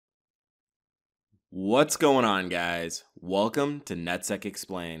What's going on, guys? Welcome to NetSec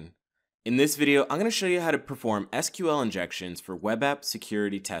Explain. In this video, I'm going to show you how to perform SQL injections for web app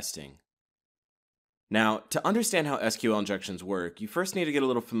security testing. Now, to understand how SQL injections work, you first need to get a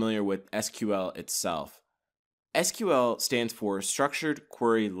little familiar with SQL itself. SQL stands for Structured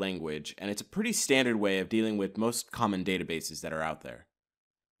Query Language, and it's a pretty standard way of dealing with most common databases that are out there.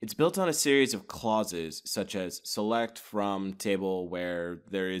 It's built on a series of clauses such as select from table where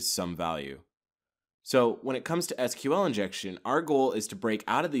there is some value. So when it comes to SQL injection, our goal is to break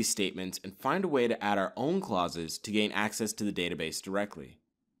out of these statements and find a way to add our own clauses to gain access to the database directly.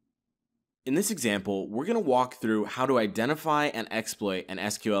 In this example, we're going to walk through how to identify and exploit an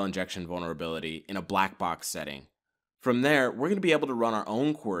SQL injection vulnerability in a black box setting. From there, we're going to be able to run our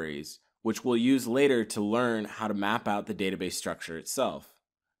own queries, which we'll use later to learn how to map out the database structure itself.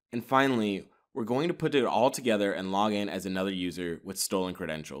 And finally, we're going to put it all together and log in as another user with stolen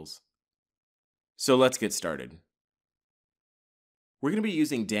credentials. So let's get started. We're going to be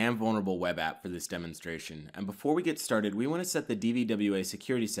using Damn Vulnerable Web App for this demonstration, and before we get started, we want to set the DVWA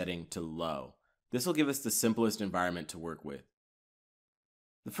security setting to low. This will give us the simplest environment to work with.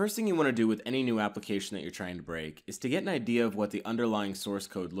 The first thing you want to do with any new application that you're trying to break is to get an idea of what the underlying source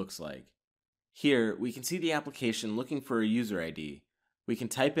code looks like. Here, we can see the application looking for a user ID. We can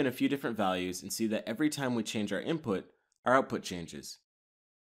type in a few different values and see that every time we change our input, our output changes.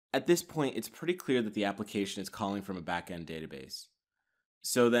 At this point, it's pretty clear that the application is calling from a backend database.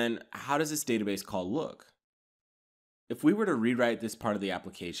 So then, how does this database call look? If we were to rewrite this part of the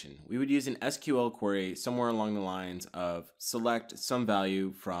application, we would use an SQL query somewhere along the lines of select some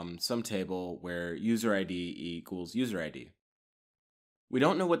value from some table where user ID equals user ID. We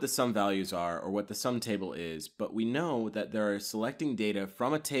don't know what the sum values are or what the sum table is, but we know that there are selecting data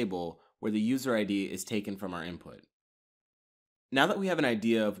from a table where the user ID is taken from our input. Now that we have an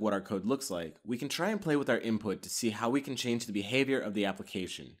idea of what our code looks like, we can try and play with our input to see how we can change the behavior of the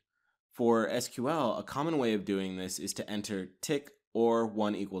application. For SQL, a common way of doing this is to enter tick or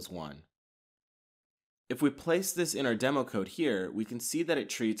 1 equals 1. If we place this in our demo code here, we can see that it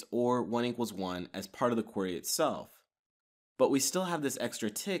treats or 1 equals 1 as part of the query itself. But we still have this extra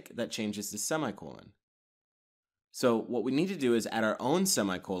tick that changes to semicolon. So what we need to do is add our own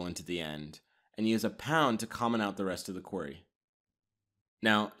semicolon to the end and use a pound to comment out the rest of the query.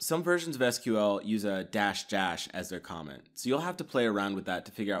 Now, some versions of SQL use a dash dash as their comment, so you'll have to play around with that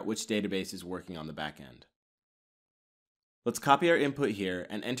to figure out which database is working on the back end. Let's copy our input here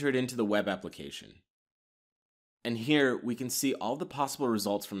and enter it into the web application. And here we can see all the possible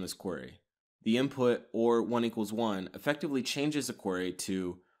results from this query. The input or 1 equals 1 effectively changes the query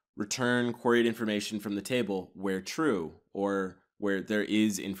to return queried information from the table where true, or where there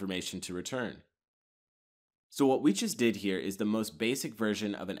is information to return. So what we just did here is the most basic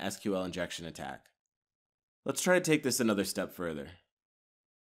version of an SQL injection attack. Let's try to take this another step further.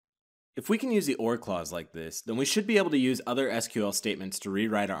 If we can use the OR clause like this, then we should be able to use other SQL statements to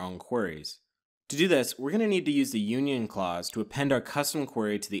rewrite our own queries. To do this, we're going to need to use the union clause to append our custom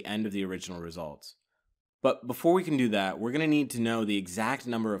query to the end of the original results. But before we can do that, we're going to need to know the exact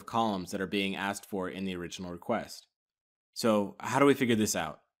number of columns that are being asked for in the original request. So how do we figure this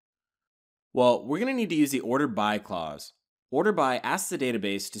out? Well, we're going to need to use the order by clause. Order by asks the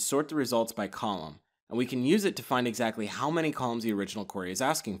database to sort the results by column, and we can use it to find exactly how many columns the original query is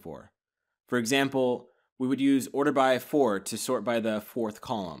asking for. For example, we would use order by 4 to sort by the 4th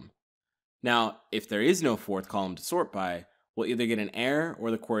column. Now, if there is no 4th column to sort by, we'll either get an error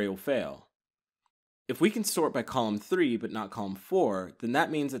or the query will fail. If we can sort by column 3 but not column 4, then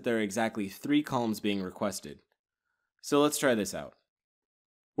that means that there are exactly 3 columns being requested. So let's try this out.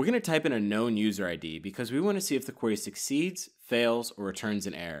 We're going to type in a known user ID because we want to see if the query succeeds, fails, or returns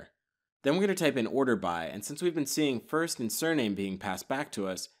an error. Then we're going to type in order by, and since we've been seeing first and surname being passed back to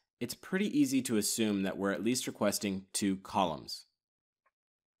us, it's pretty easy to assume that we're at least requesting 2 columns.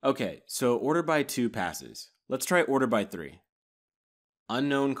 Okay, so order by 2 passes. Let's try order by 3.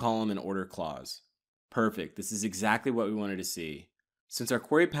 Unknown column and order clause. Perfect, this is exactly what we wanted to see. Since our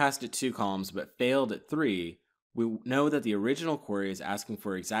query passed at 2 columns but failed at 3, we know that the original query is asking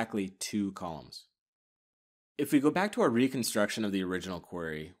for exactly 2 columns. If we go back to our reconstruction of the original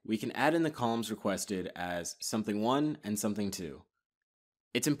query, we can add in the columns requested as something 1 and something 2.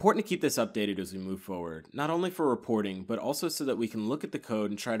 It's important to keep this updated as we move forward, not only for reporting, but also so that we can look at the code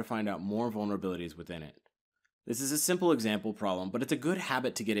and try to find out more vulnerabilities within it. This is a simple example problem, but it's a good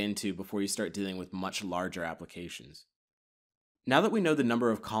habit to get into before you start dealing with much larger applications. Now that we know the number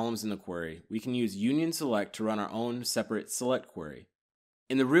of columns in the query, we can use union select to run our own separate select query.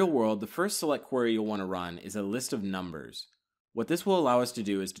 In the real world, the first select query you'll want to run is a list of numbers. What this will allow us to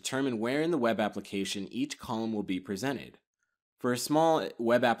do is determine where in the web application each column will be presented. For a small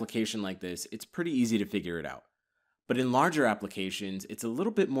web application like this, it's pretty easy to figure it out. But in larger applications, it's a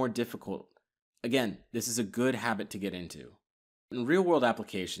little bit more difficult. Again, this is a good habit to get into. In real-world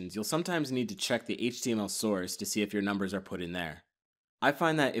applications, you'll sometimes need to check the HTML source to see if your numbers are put in there. I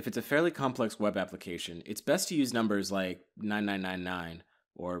find that if it's a fairly complex web application, it's best to use numbers like 9999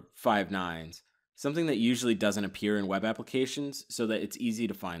 or 5 nines, something that usually doesn't appear in web applications so that it's easy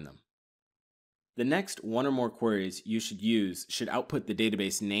to find them. The next one or more queries you should use should output the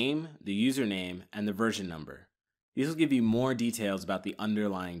database name, the username, and the version number. These will give you more details about the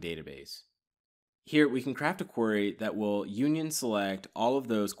underlying database. Here, we can craft a query that will union select all of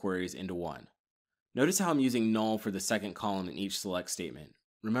those queries into one. Notice how I'm using null for the second column in each select statement.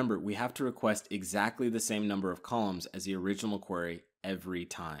 Remember, we have to request exactly the same number of columns as the original query every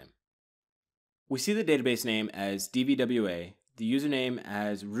time. We see the database name as dvwa, the username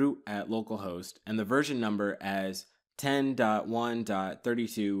as root at localhost, and the version number as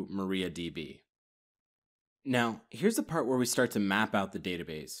 10.1.32 MariaDB. Now, here's the part where we start to map out the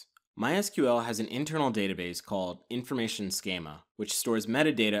database. MySQL has an internal database called information schema, which stores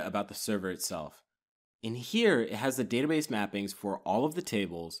metadata about the server itself. In here, it has the database mappings for all of the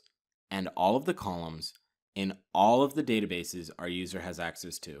tables and all of the columns in all of the databases our user has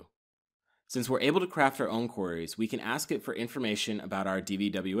access to. Since we're able to craft our own queries, we can ask it for information about our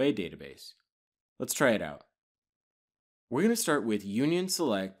DVWA database. Let's try it out. We're going to start with union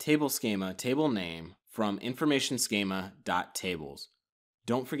select table schema table name from information schema.tables.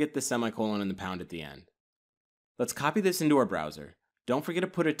 Don't forget the semicolon and the pound at the end. Let's copy this into our browser. Don't forget to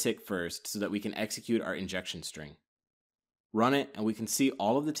put a tick first so that we can execute our injection string. Run it and we can see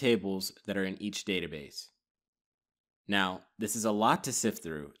all of the tables that are in each database. Now, this is a lot to sift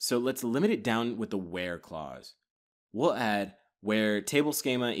through, so let's limit it down with the where clause. We'll add where table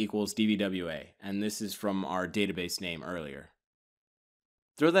schema equals DVWA, and this is from our database name earlier.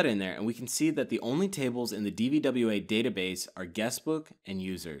 Throw that in there, and we can see that the only tables in the DVWA database are guestbook and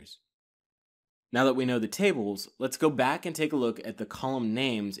users. Now that we know the tables, let's go back and take a look at the column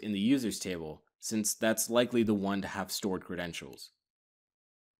names in the users table, since that's likely the one to have stored credentials.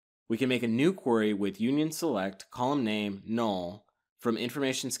 We can make a new query with union select column name null from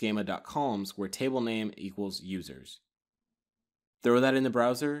information schema.columns where table name equals users. Throw that in the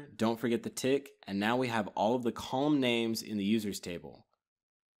browser, don't forget the tick, and now we have all of the column names in the users table.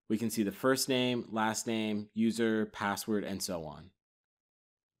 We can see the first name, last name, user, password, and so on.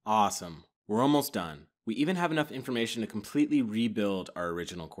 Awesome, we're almost done. We even have enough information to completely rebuild our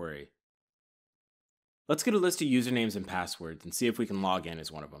original query. Let's get a list of usernames and passwords and see if we can log in as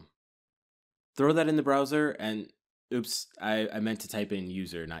one of them. Throw that in the browser and, oops, I meant to type in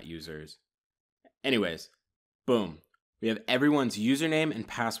user, not users. Anyways, boom, we have everyone's username and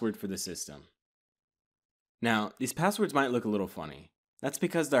password for the system. Now, these passwords might look a little funny. That's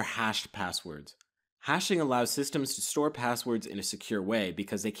because they're hashed passwords. Hashing allows systems to store passwords in a secure way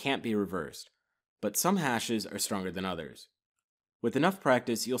because they can't be reversed, but some hashes are stronger than others. With enough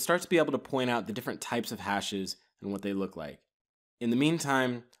practice, you'll start to be able to point out the different types of hashes and what they look like. In the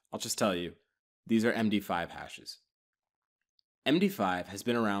meantime, I'll just tell you, these are MD5 hashes. MD5 has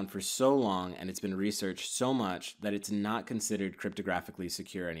been around for so long and it's been researched so much that it's not considered cryptographically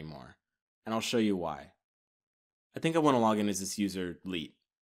secure anymore. And I'll show you why. I think I want to log in as this user, Leet.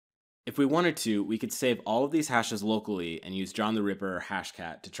 If we wanted to, we could save all of these hashes locally and use John the Ripper or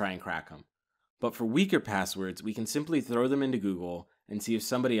Hashcat to try and crack them. But for weaker passwords, we can simply throw them into Google and see if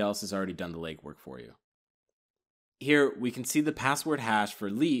somebody else has already done the legwork for you. Here, we can see the password hash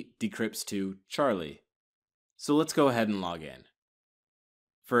for Leet decrypts to Charlie. So let's go ahead and log in.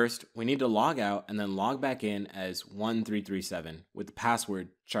 First, we need to log out and then log back in as 1337 with the password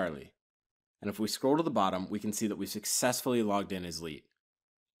Charlie. And if we scroll to the bottom, we can see that we successfully logged in as Leet.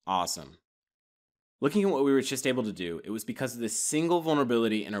 Awesome. Looking at what we were just able to do, it was because of this single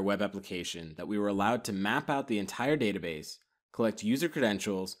vulnerability in our web application that we were allowed to map out the entire database, collect user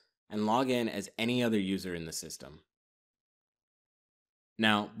credentials, and log in as any other user in the system.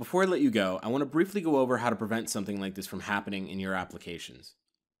 Now, before I let you go, I want to briefly go over how to prevent something like this from happening in your applications.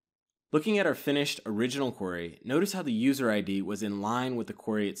 Looking at our finished original query, notice how the user ID was in line with the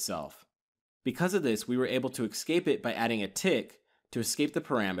query itself. Because of this, we were able to escape it by adding a tick to escape the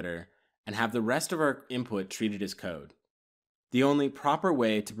parameter and have the rest of our input treated as code. The only proper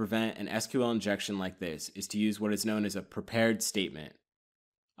way to prevent an SQL injection like this is to use what is known as a prepared statement.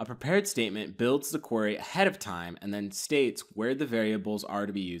 A prepared statement builds the query ahead of time and then states where the variables are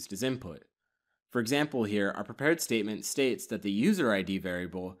to be used as input. For example here, our prepared statement states that the user ID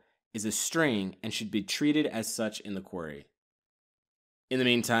variable is a string and should be treated as such in the query. In the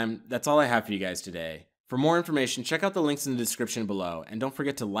meantime, that's all I have for you guys today. For more information, check out the links in the description below, and don't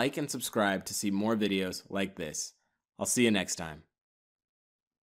forget to like and subscribe to see more videos like this. I'll see you next time.